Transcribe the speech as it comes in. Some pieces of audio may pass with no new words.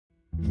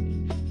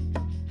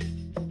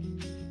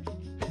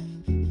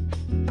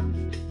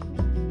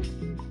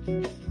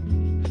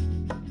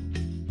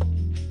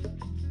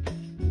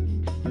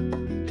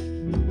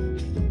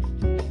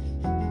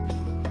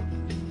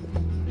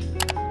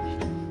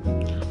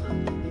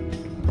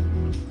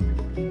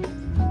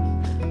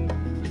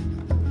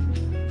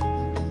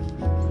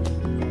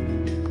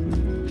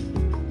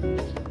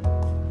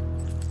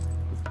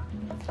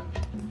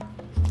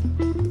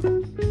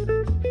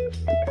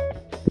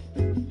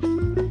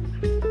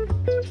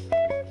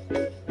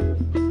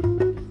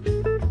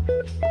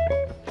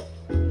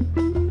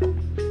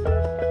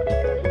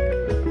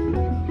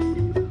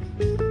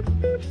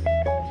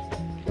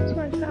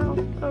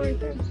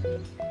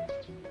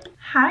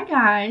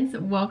guys,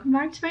 welcome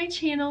back to my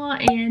channel,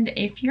 and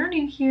if you're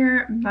new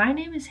here, my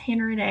name is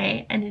Hannah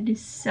Renee and it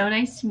is so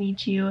nice to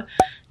meet you.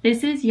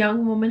 This is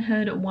Young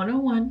Womanhood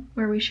 101,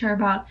 where we share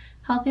about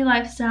healthy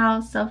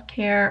lifestyle,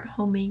 self-care,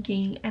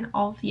 homemaking, and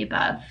all of the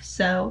above.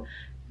 So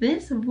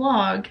this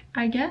vlog,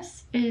 I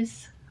guess,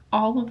 is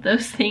all of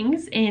those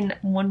things in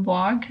one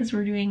vlog because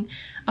we're doing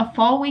a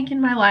fall week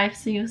in my life,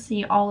 so you'll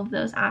see all of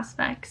those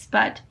aspects.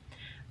 But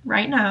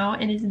right now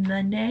it is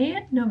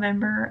Monday,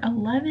 November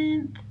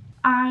 11th.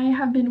 I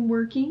have been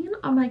working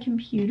on my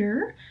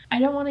computer. I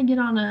don't want to get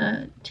on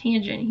a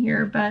tangent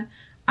here, but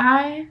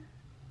I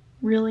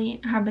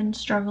really have been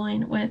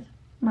struggling with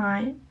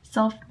my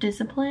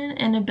self-discipline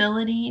and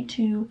ability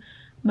to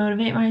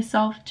motivate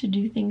myself to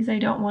do things I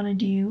don't want to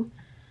do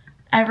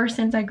ever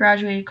since I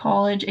graduated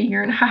college a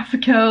year and a half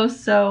ago.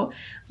 So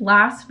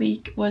last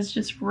week was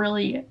just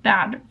really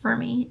bad for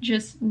me,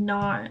 just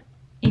not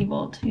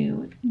able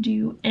to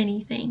do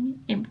anything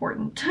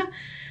important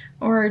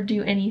or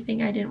do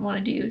anything I didn't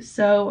want to do.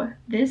 So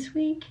this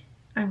week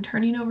I'm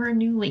turning over a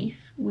new leaf.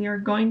 We are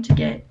going to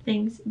get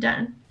things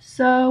done.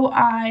 So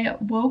I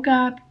woke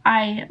up,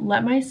 I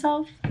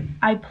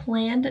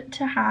planned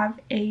to have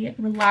a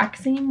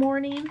relaxing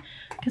morning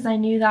because I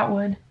knew that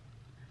would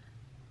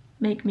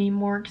make me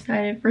more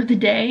excited for the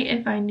day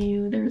if I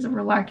knew there's a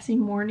relaxing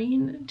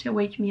morning to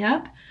wake me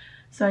up.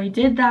 So I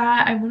did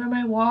that. I went on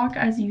my walk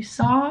as you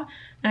saw,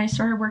 and I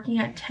started working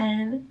at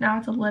 10. Now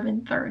it's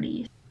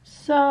 11:30.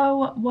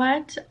 So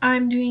what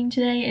I'm doing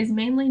today is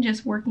mainly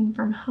just working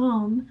from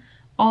home.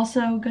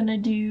 Also gonna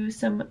do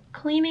some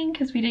cleaning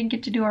because we didn't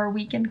get to do our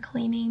weekend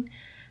cleaning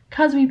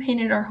because we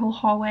painted our whole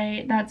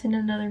hallway. That's in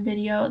another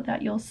video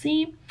that you'll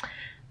see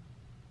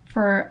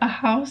for a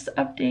house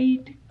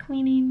update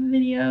cleaning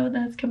video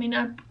that's coming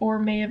up or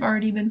may have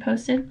already been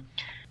posted.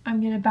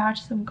 I'm gonna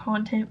batch some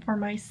content for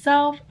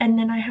myself, and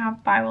then I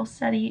have Bible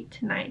study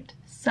tonight.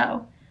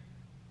 So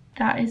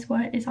that is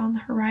what is on the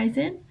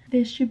horizon.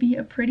 This should be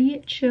a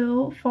pretty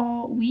chill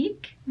fall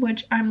week,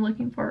 which I'm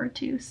looking forward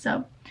to.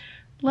 So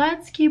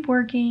let's keep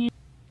working.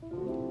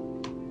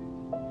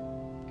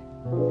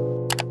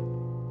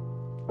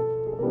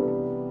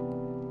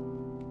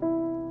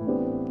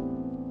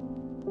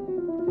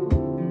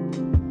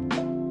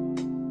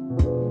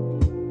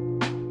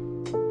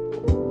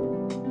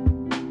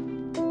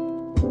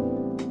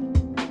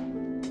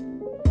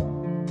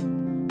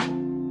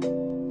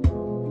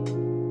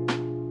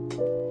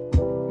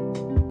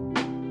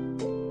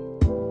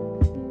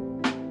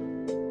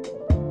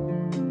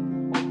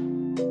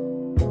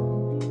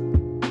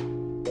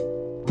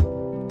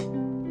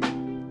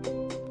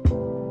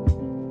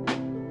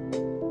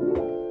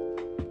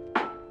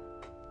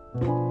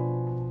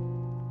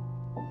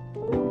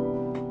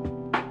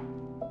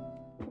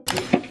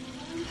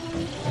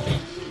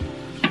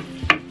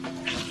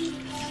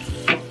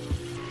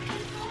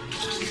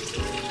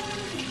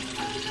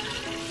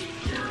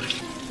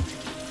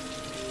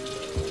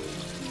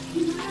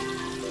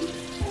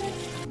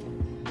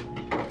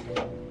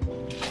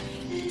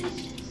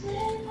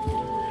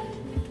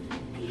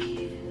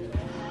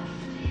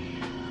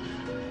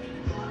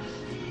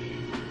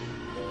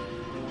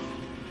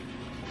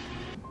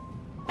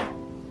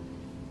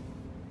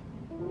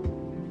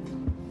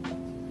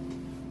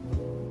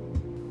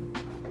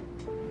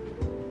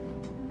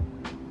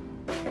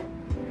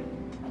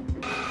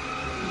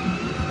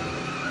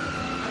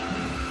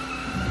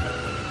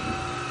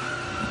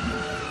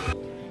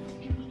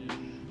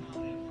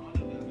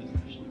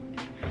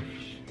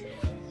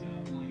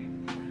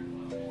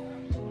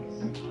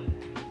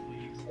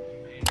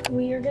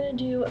 We are gonna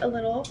do a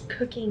little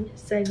cooking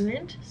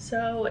segment.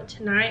 So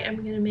tonight I'm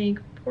gonna make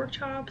pork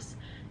chops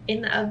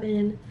in the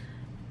oven,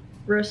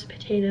 roasted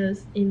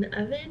potatoes in the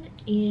oven,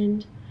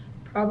 and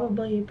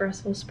probably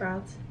Brussels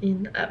sprouts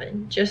in the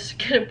oven. Just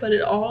gonna put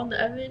it all in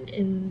the oven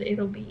and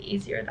it'll be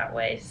easier that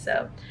way.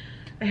 So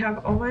I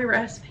have all my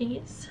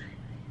recipes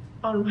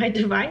on my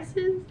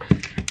devices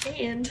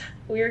and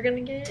we are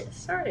gonna get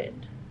started.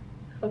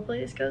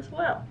 Hopefully this goes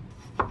well.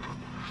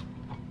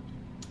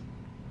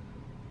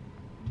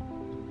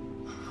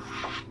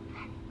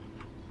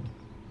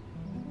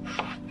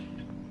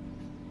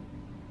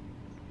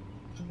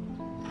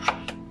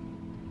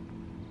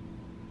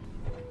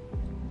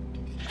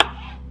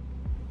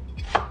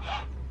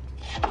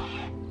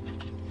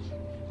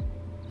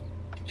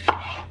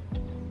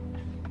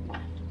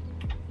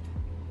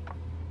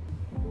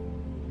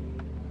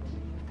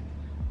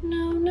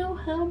 No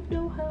help,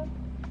 no help.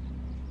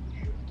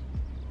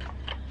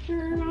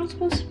 You're not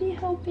supposed to be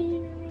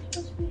helping. You're not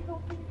supposed to be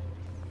helping.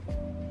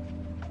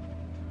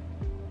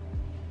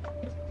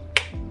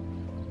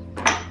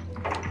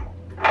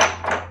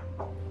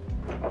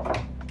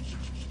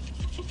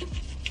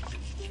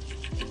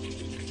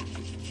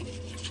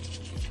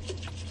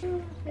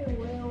 They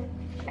will.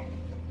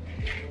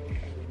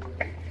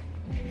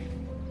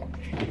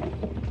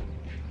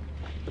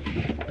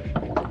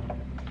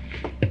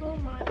 Oh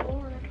my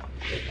lord.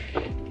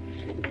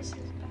 This is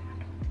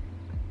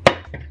bad.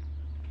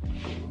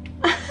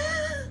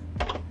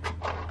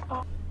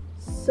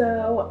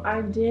 So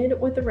I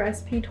did what the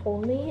recipe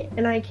told me,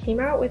 and I came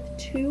out with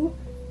 2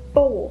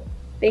 full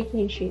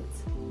baking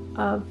sheets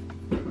of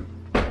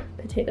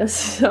potatoes.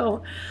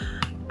 So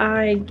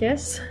I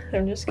guess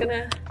I'm just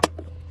gonna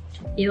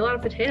eat a lot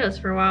of potatoes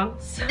for a while.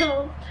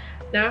 So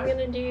now I'm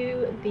gonna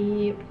do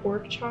the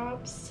pork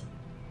chops.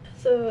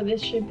 So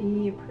this should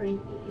be pretty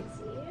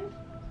easy.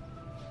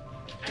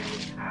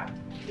 I have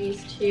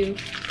these 2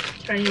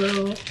 tiny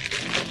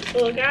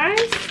little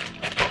guys,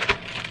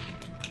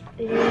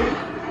 and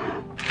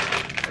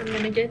I'm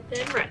gonna get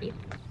them ready.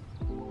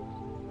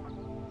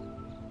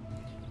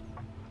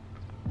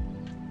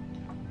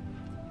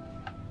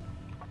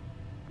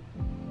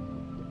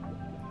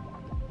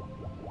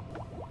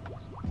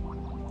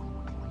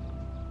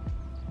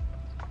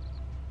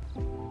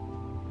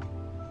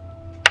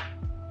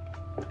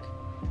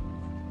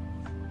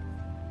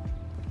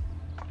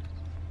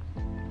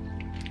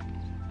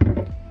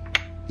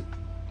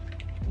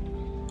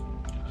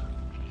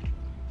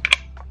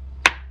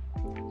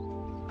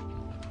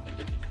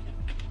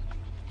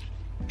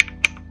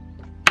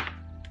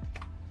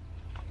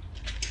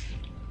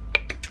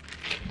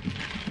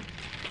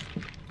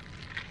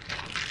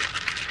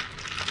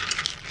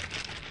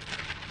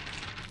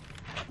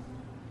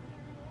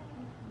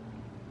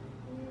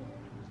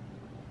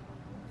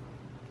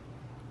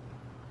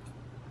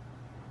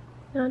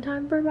 Now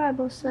time for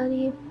Bible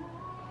study.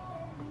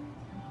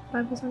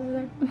 Bible's over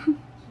there.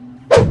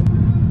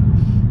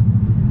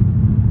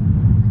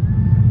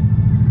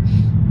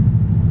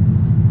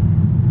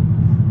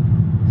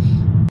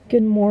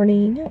 Good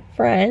morning,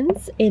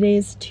 friends. It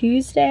is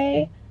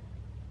Tuesday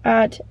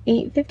at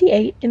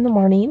 8:58 in the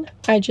morning.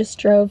 I just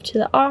drove to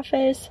the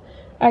office.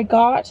 I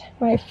got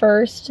my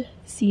first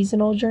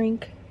seasonal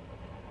drink,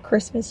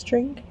 Christmas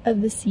drink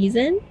of the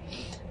season.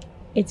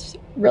 It's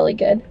really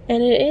good,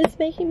 and it is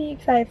making me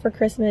excited for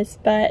Christmas,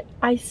 but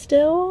I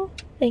still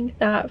think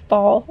that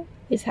fall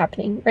is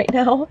happening right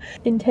now.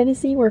 In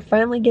Tennessee, we're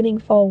finally getting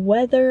fall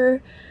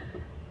weather.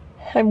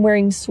 I'm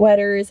wearing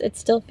sweaters. It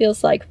still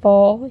feels like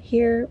fall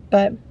here,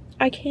 but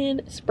I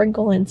can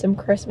sprinkle in some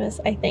Christmas,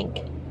 I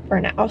think,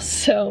 for now.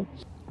 So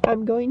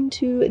I'm going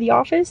to the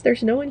office.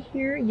 There's no one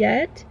here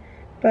yet,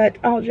 but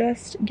I'll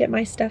just get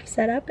my stuff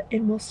set up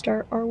and we'll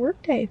start our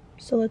work day.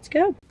 So let's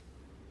go.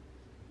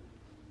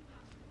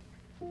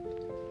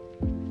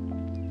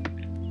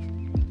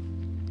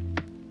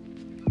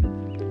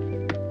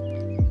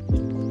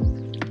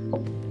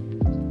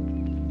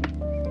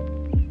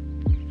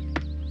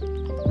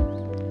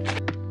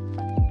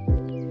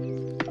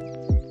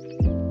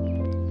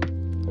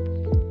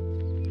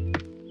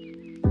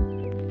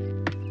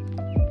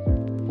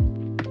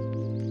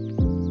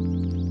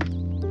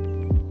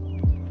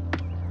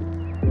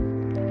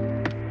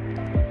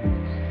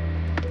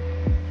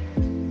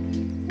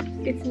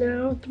 It's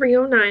now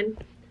 3:09.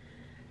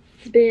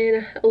 It's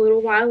been a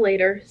little while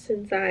later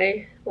since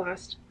I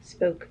last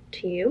spoke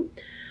to you.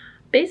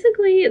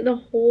 Basically, the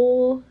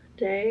whole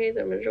day,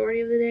 the majority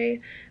of the day,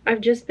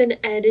 I've just been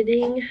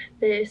editing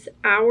this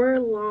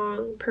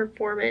hour-long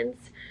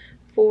performance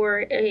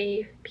for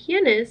a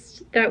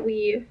pianist that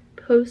we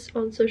post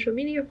on social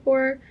media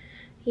for.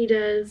 He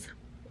does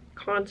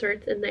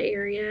concerts in the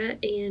area,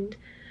 and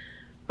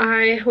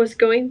I was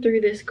going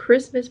through this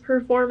Christmas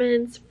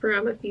performance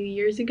from a few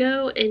years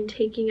ago and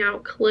taking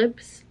out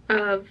clips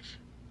of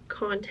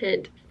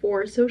content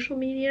for social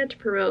media to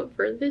promote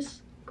for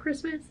this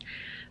Christmas.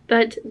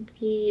 But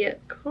the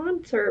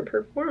concert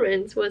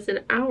performance was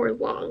an hour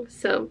long,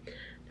 so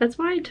that's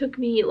why it took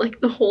me like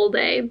the whole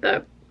day.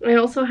 But I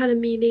also had a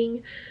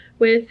meeting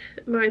with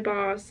my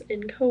boss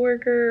and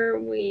coworker.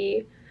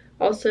 We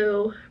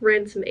also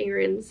ran some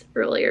errands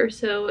earlier,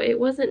 so it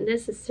wasn't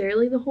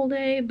necessarily the whole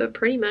day, but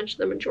pretty much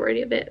the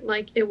majority of it.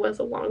 Like, it was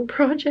a long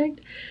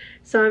project.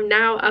 So I'm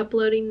now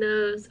uploading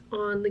those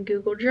on the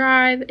Google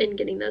Drive and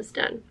getting those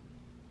done.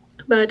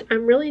 But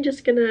I'm really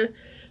just gonna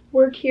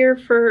work here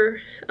for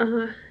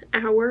an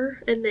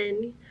hour and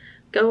then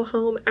go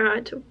home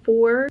at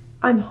 4.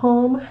 I'm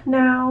home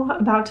now,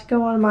 about to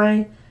go on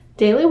my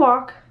daily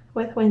walk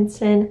with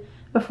Winston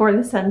before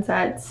the sun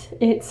sets.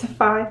 It's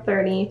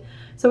 5:30.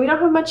 So we don't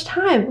have much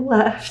time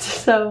left,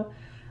 so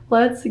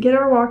let's get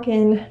our walk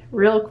in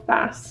real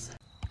fast.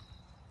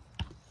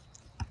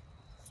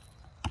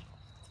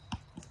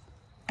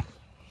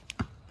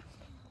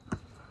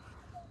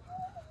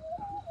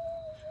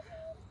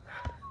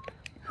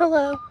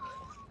 Hello.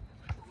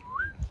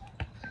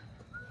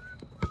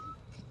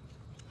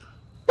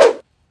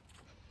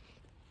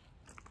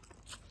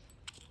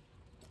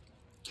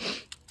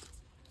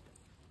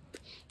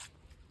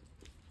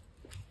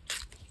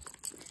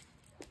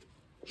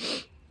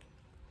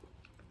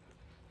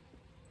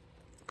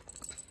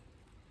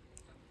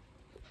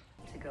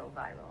 Go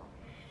viral,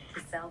 to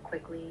sell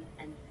quickly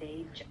and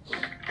fade.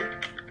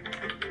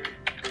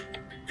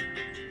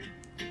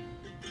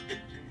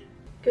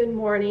 Good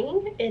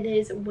morning. It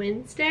is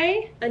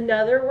Wednesday,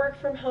 another work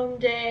from home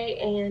day,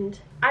 and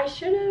I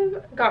should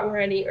have gotten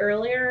ready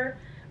earlier,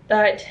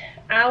 but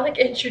Alec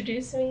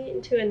introduced me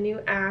to a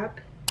new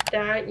app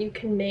that you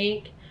can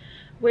make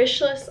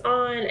wish list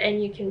on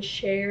and you can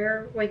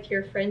share with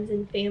your friends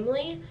and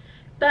family,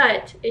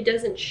 but it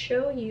doesn't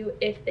show you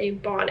if they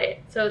bought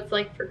it. So it's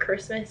like for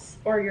Christmas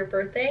or your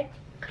birthday.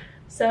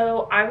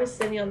 So I was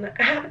sitting on the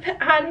app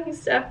adding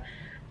stuff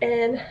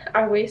and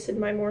I wasted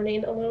my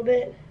morning a little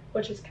bit,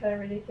 which is kind of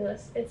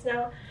ridiculous. It's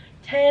now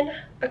 10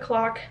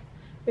 o'clock.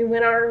 We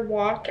went on our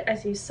walk,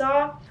 as you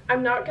saw.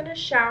 I'm not gonna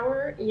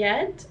shower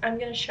yet. I'm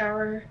gonna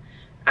shower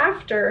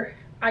after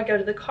I go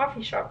to the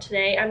coffee shop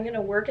today. I'm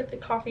gonna work at the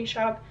coffee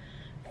shop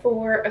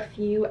for a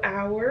few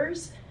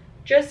hours.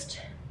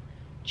 Just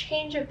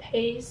change of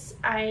pace.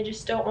 I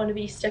just don't want to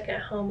be stuck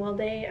at home all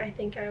day. I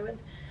think I would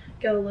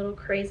go a little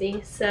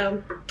crazy.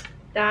 So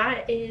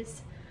that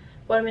is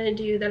what I'm gonna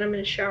do. Then I'm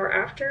gonna shower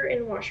after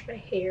and wash my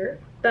hair.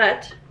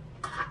 But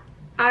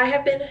I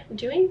have been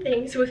doing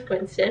things with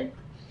Winston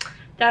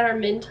that are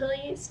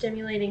mentally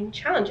stimulating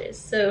challenges.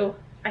 So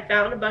I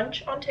found a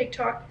bunch on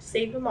TikTok,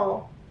 saved them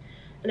all,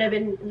 and I've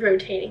been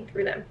rotating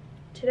through them.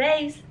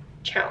 Today's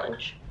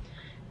challenge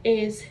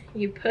is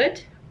you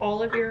put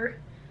all of your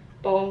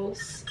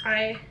balls.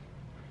 I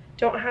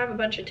don't have a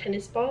bunch of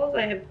tennis balls,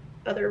 I have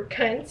other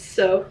kinds,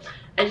 so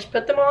I just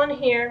put them on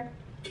here,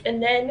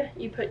 and then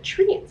you put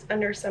treats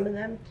under some of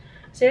them.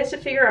 So you have to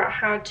figure out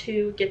how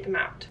to get them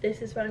out.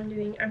 This is what I'm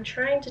doing. I'm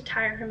trying to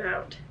tire him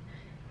out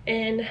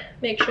and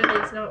make sure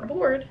that he's not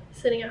bored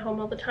sitting at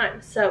home all the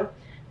time. So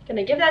I'm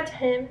gonna give that to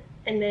him,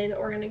 and then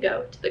we're gonna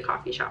go to the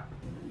coffee shop.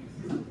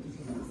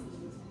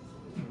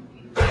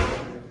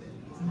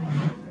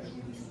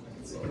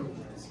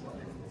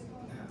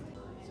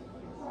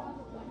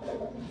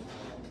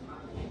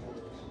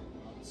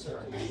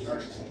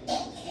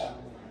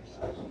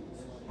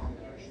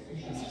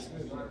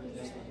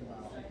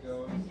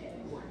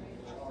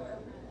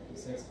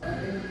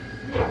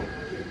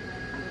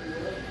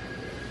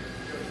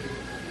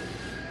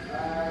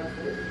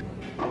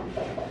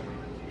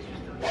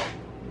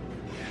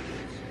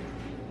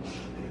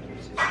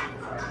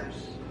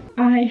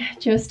 I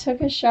just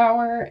took a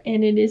shower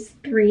and it is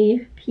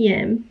 3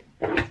 p.m.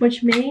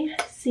 which may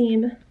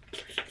seem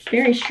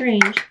very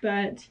strange,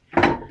 but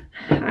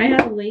I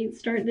had a late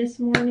start this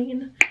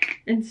morning,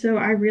 and so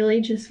I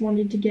really just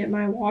wanted to get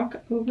my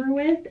walk over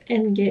with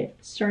and get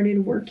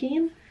started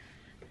working.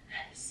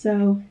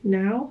 So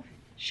now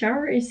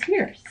shower is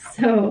here.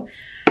 So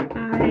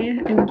I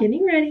am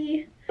getting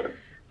ready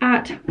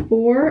at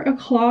 4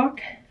 o'clock.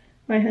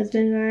 My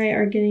husband and I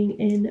are getting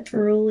an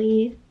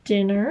early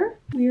dinner.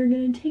 We are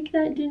going to take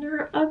that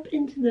dinner up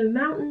into the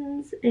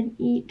mountains and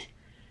eat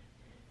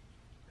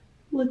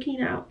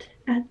looking out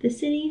at the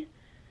city.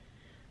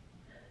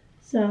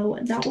 So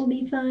that will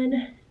be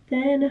fun.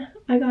 Then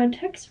I got a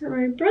text from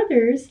my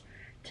brothers.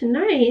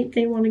 Tonight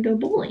they want to go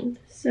bowling.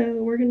 So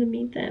we're going to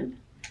meet them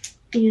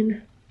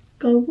and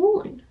go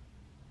bowling.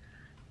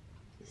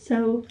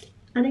 So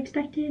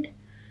unexpected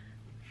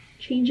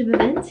change of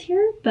events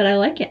here, but I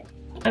like it.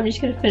 I'm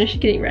just going to finish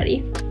getting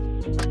ready.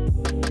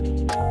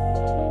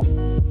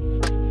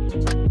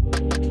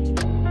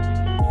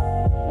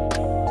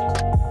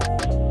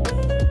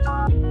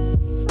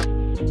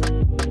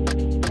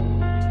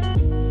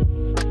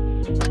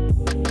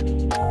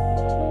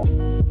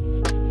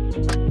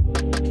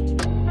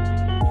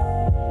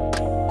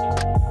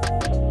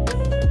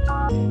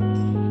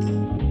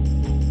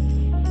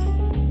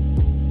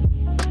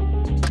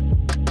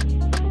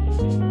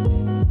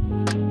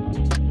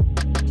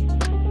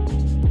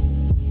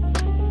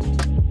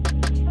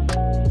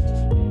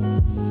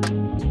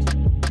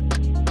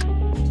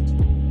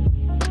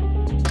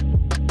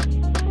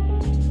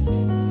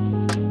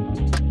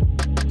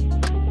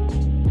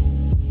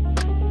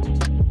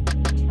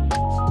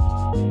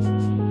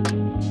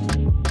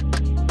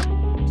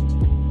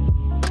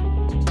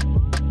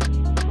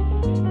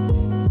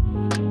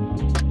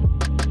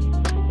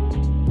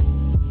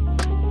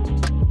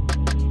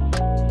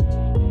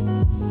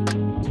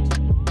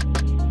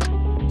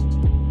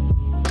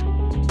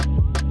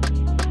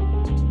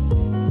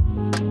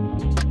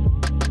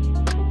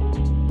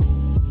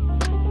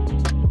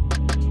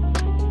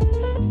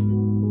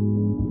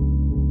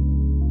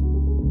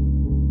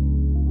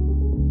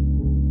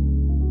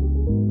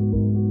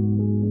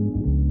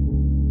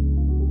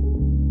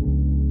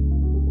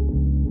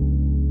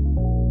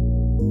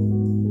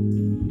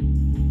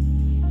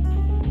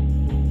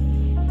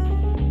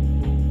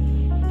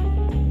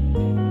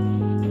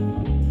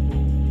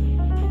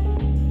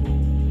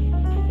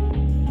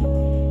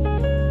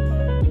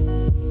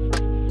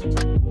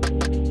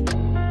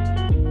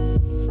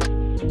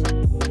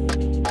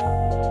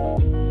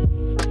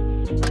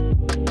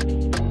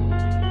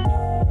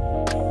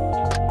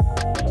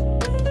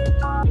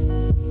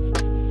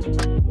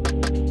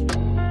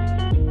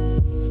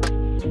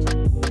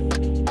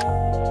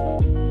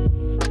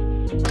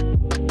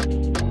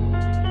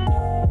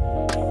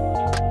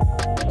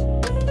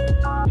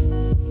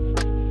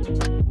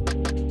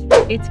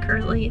 It's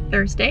currently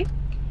Thursday.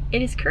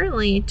 It is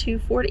currently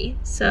 2:40,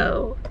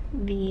 so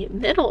the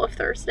middle of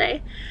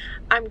Thursday.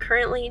 I'm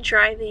currently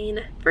driving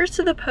first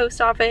to the post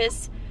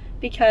office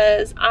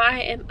because I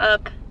am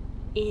up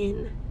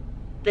in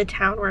the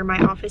town where my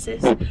office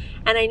is, and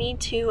I need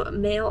to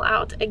mail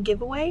out a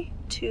giveaway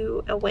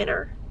to a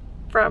winner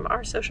from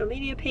our social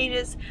media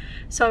pages.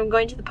 So I'm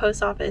going to the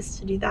post office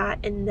to do that,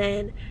 and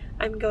then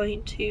I'm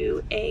going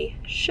to a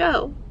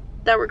show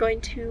that we're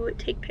going to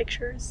take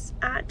pictures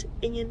at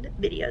and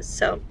videos.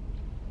 So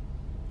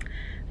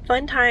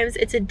fun times.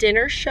 It's a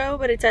dinner show,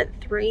 but it's at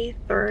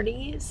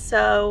 3:30,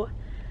 so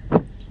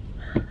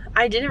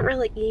I didn't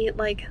really eat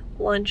like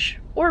lunch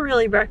or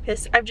really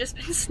breakfast. I've just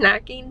been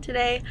snacking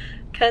today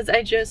because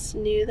I just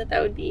knew that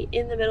that would be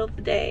in the middle of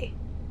the day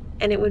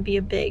and it would be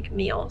a big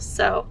meal.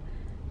 So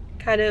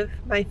kind of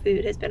my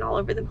food has been all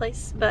over the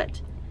place,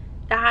 but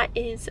that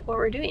is what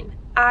we're doing.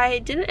 I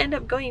didn't end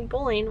up going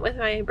bowling with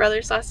my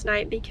brothers last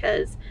night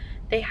because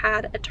they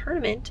had a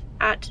tournament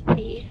at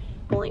the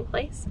bowling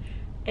place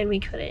and we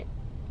couldn't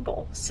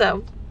bowl.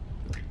 So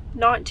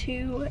not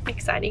too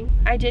exciting.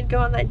 I did go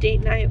on that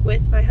date night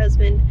with my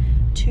husband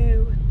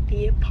to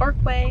the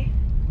parkway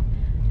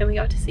and we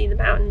got to see the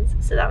mountains,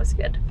 so that was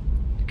good.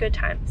 Good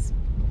times.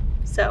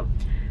 So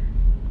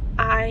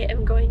I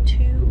am going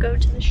to go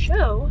to the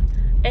show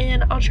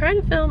and I'll try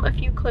to film a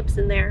few clips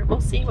in there.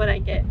 We'll see what I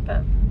get,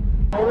 but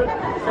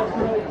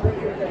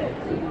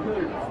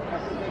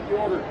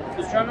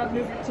just try not to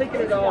move your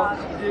ticket at all.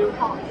 You do.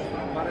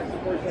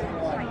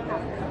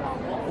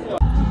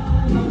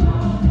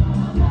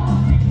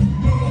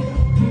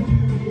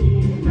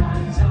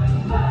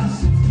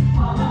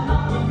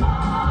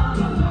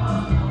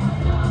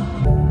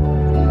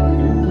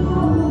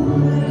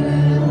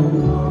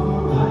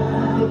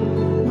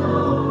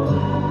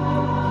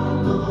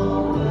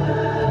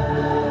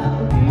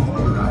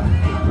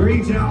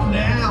 Reach out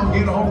now,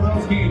 get a hold of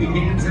those candy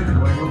cans and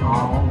bring them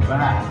on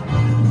back.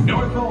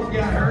 North Pole's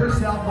got hers,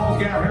 South Pole's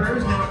got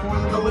hers. Now for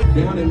the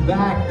delivery. Down and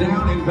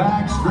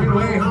back, straight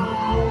away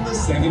home the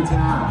second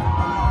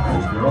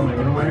time. First girl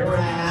making her way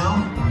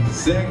around.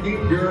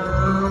 Second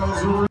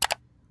girl's.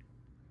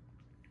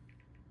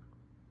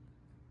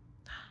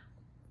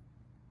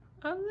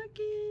 oh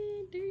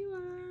looky, there you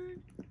are.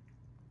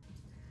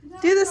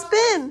 Do the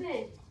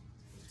spin.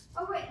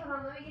 Oh wait, hold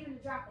on, let me get him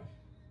to drop it.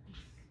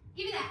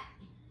 Give me that.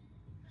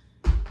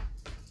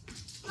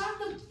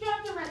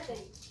 Drop the red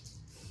thing.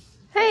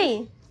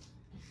 Hey,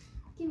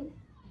 Give me that.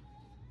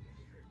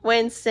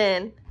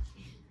 Winston,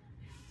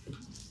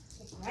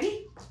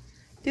 Ready?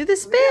 do the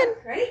spin.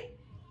 Ready?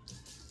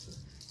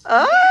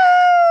 Oh,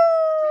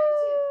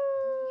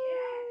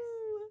 Yes.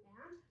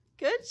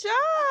 good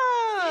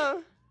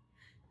job.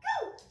 Go.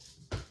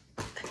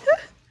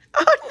 Oh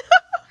no.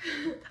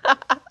 Not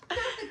the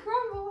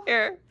crumble.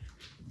 Here.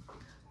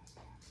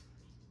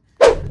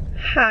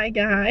 Hi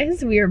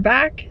guys, we are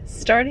back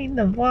starting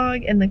the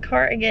vlog in the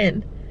car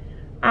again.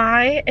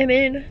 I am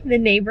in the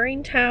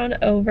neighboring town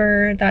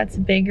over that's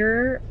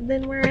bigger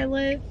than where I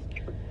live,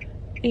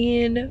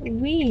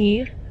 and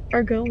we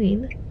are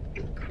going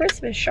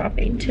Christmas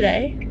shopping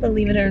today,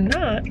 believe it or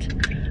not.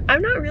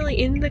 I'm not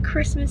really in the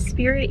Christmas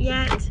spirit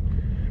yet.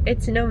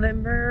 It's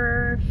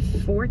November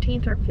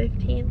 14th or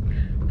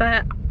 15th,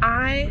 but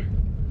I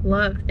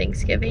love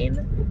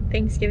Thanksgiving.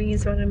 Thanksgiving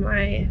is one of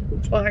my,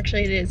 well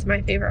actually it is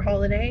my favorite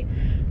holiday.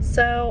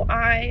 So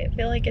I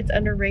feel like it's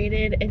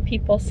underrated and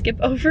people skip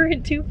over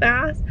it too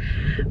fast.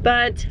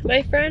 But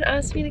my friend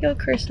asked me to go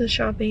Christmas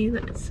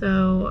shopping,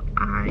 so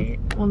I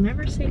will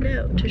never say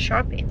no to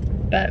shopping.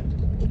 But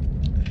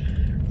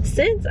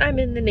since I'm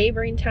in the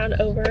neighboring town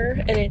over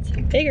and it's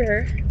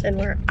bigger than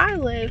where I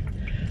live,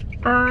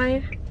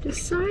 I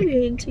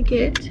decided to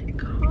get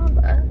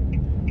kava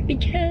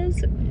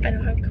because I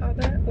don't have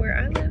kava where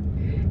I live,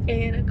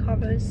 and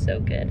kava is so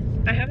good.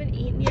 I haven't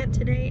eaten yet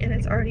today and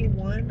it's already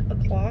 1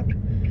 o'clock,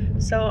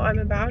 so I'm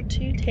about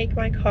to take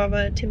my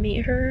kava to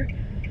meet her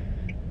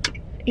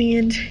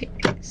and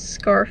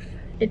scarf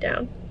it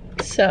down.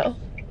 So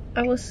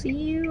I will see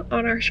you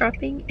on our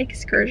shopping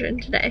excursion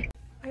today.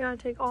 I gotta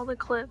take all the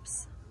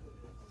clips.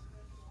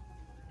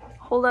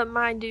 Hold up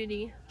my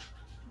duty.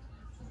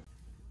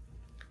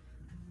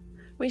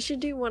 We should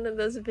do one of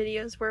those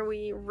videos where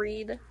we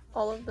read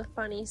all of the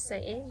funny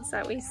sayings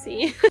that we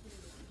see.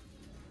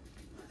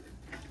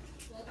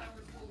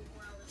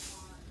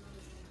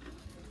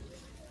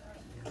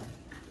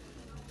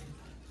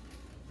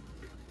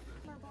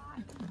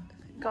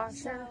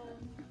 Gotcha.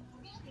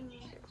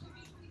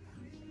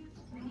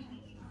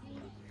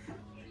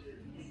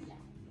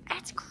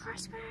 It's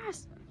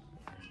Christmas!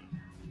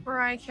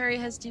 Mariah Carey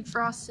has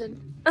defrosted.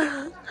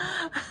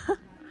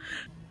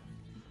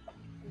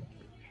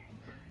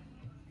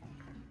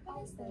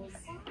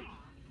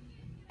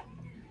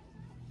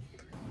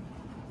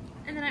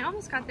 And then I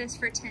almost got this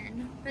for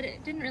 10, but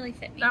it didn't really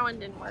fit me. That one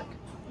didn't work.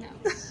 No.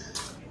 It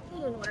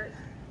didn't work.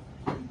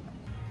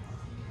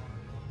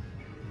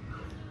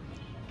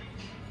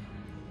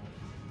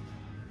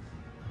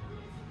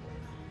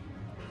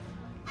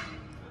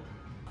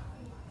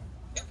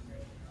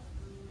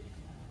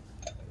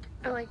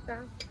 I like that.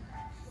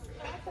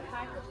 I like the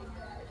packaging.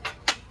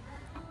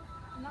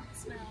 Not the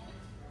smell.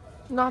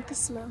 Not the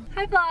smell.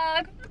 Hi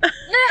vlog!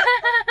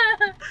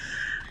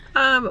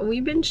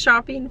 We've been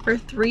shopping for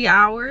 3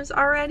 hours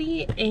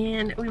already,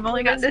 and we've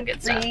only got some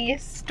good 3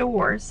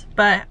 stores,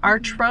 but our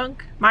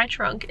trunk, my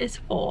trunk, is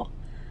full.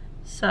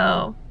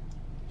 So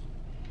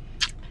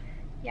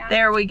Yeah.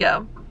 there we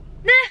go.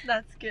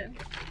 That's good.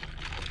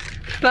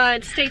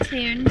 But Stay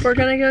tuned. we're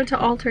gonna go to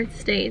Altered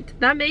State.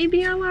 That may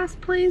be our last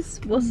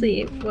place. We'll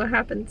see what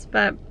happens,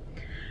 but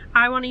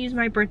I want to use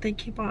my birthday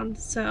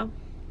coupons, so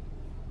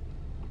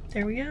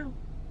there we go.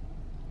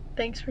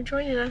 Thanks for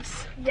joining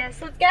us.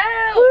 Yes, let's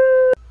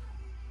go.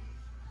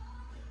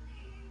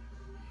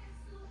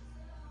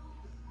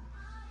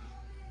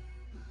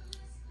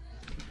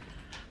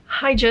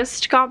 I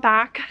just got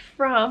back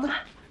from,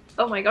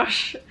 oh my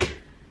gosh,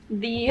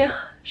 the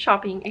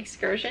shopping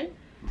excursion,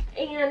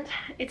 and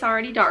it's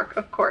already dark,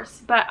 of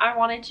course, but I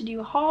wanted to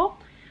do a haul,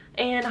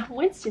 and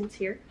Winston's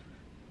here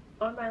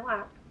on my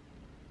lap.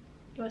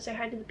 You want to say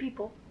hi to the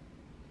people?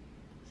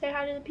 Say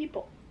hi to the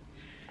people.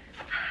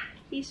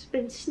 He's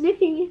been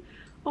sniffing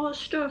all the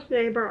stuff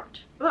they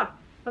brought. Ah,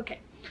 okay,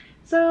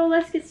 so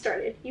let's get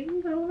started. You can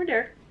go over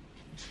there.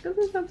 Go,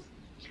 go, go.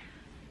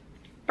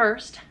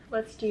 First,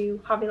 let's do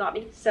Hobby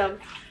Lobby. So,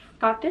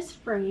 got this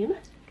frame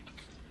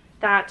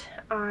that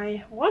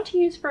I want to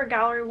use for a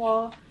gallery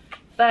wall,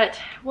 but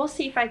we'll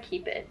see if I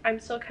keep it. I'm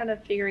still kind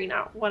of figuring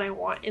out what I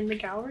want in the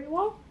gallery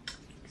wall.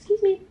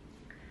 Excuse me.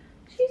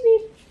 Excuse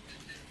me.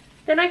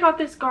 Then I got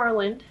this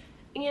garland,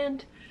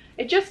 and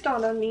it just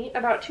dawned on me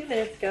about 2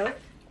 minutes ago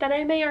that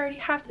I may already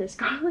have this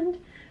garland,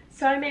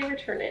 so I may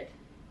return it,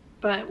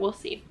 but we'll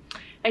see.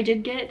 I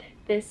did get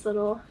this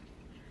little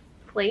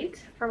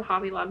plate from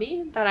Hobby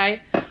Lobby that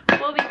I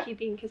will be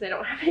keeping because I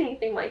don't have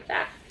anything like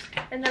that.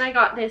 And then I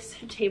got this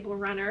table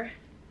runner,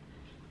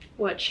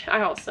 which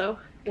I also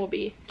will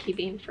be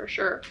keeping for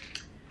sure.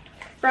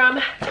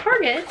 From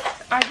Target,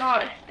 I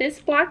got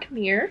this black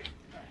mirror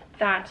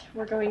that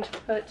we're going to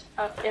put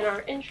up in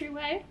our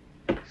entryway.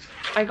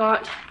 I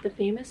got the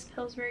famous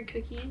Pillsbury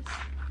cookies,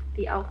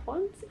 the elf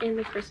ones, and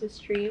the Christmas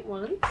tree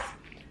ones.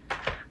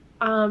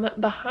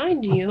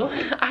 Behind you,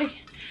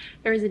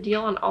 there was a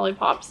deal on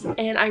Ollipops,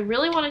 and I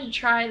really wanted to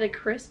try the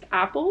crisp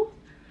apple,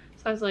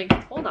 so I was like,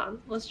 hold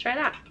on, let's try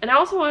that. And I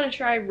also want to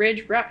try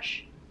Ridge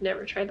Rush.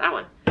 Never tried that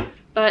one,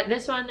 but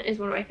this one is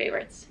one of my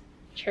favorites,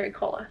 cherry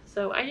cola.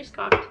 So I just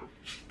got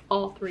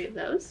all 3 of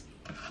those.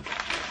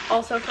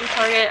 Also from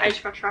Target, I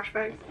just got trash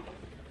bags.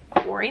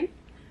 Boring.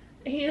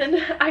 And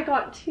I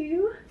got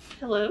 2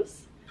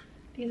 pillows.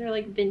 These are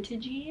like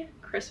vintagey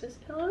Christmas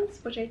pillows,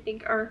 which I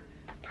think are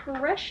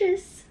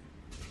precious.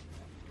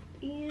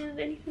 And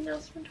anything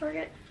else from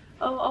Target?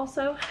 Oh,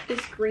 also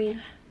this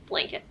green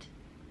blanket.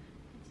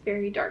 It's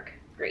very dark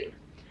green.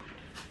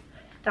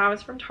 That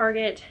was from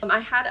Target. I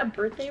had a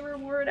birthday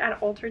reward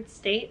at Altered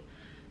State,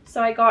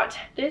 so I got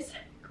this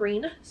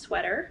green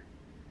sweater,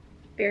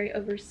 very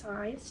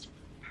oversized,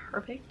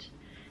 perfect.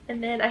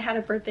 And then I had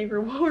a birthday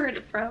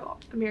reward from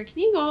American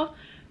Eagle,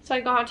 so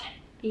I got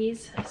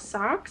these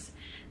socks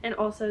and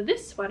also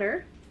this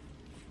sweater,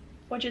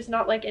 which is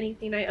not like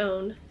anything I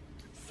own.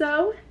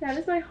 So that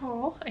is my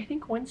haul. I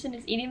think Winston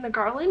is eating the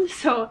garland,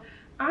 so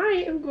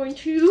I am going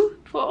to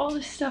put all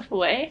this stuff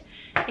away,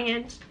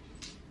 and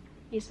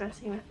he's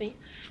messing with me.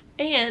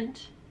 And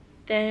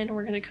then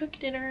we're gonna cook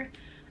dinner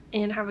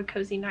and have a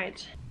cozy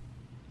night.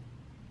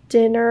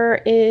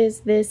 Dinner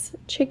is this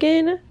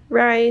chicken,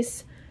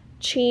 rice,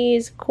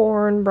 cheese,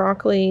 corn,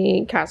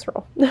 broccoli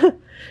casserole.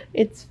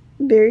 It's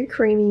very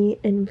creamy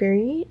and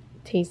very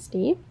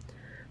tasty.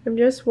 I'm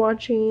just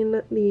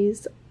watching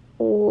these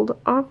old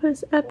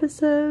Office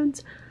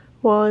episodes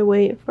while I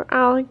wait for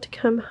Alec to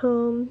come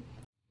home.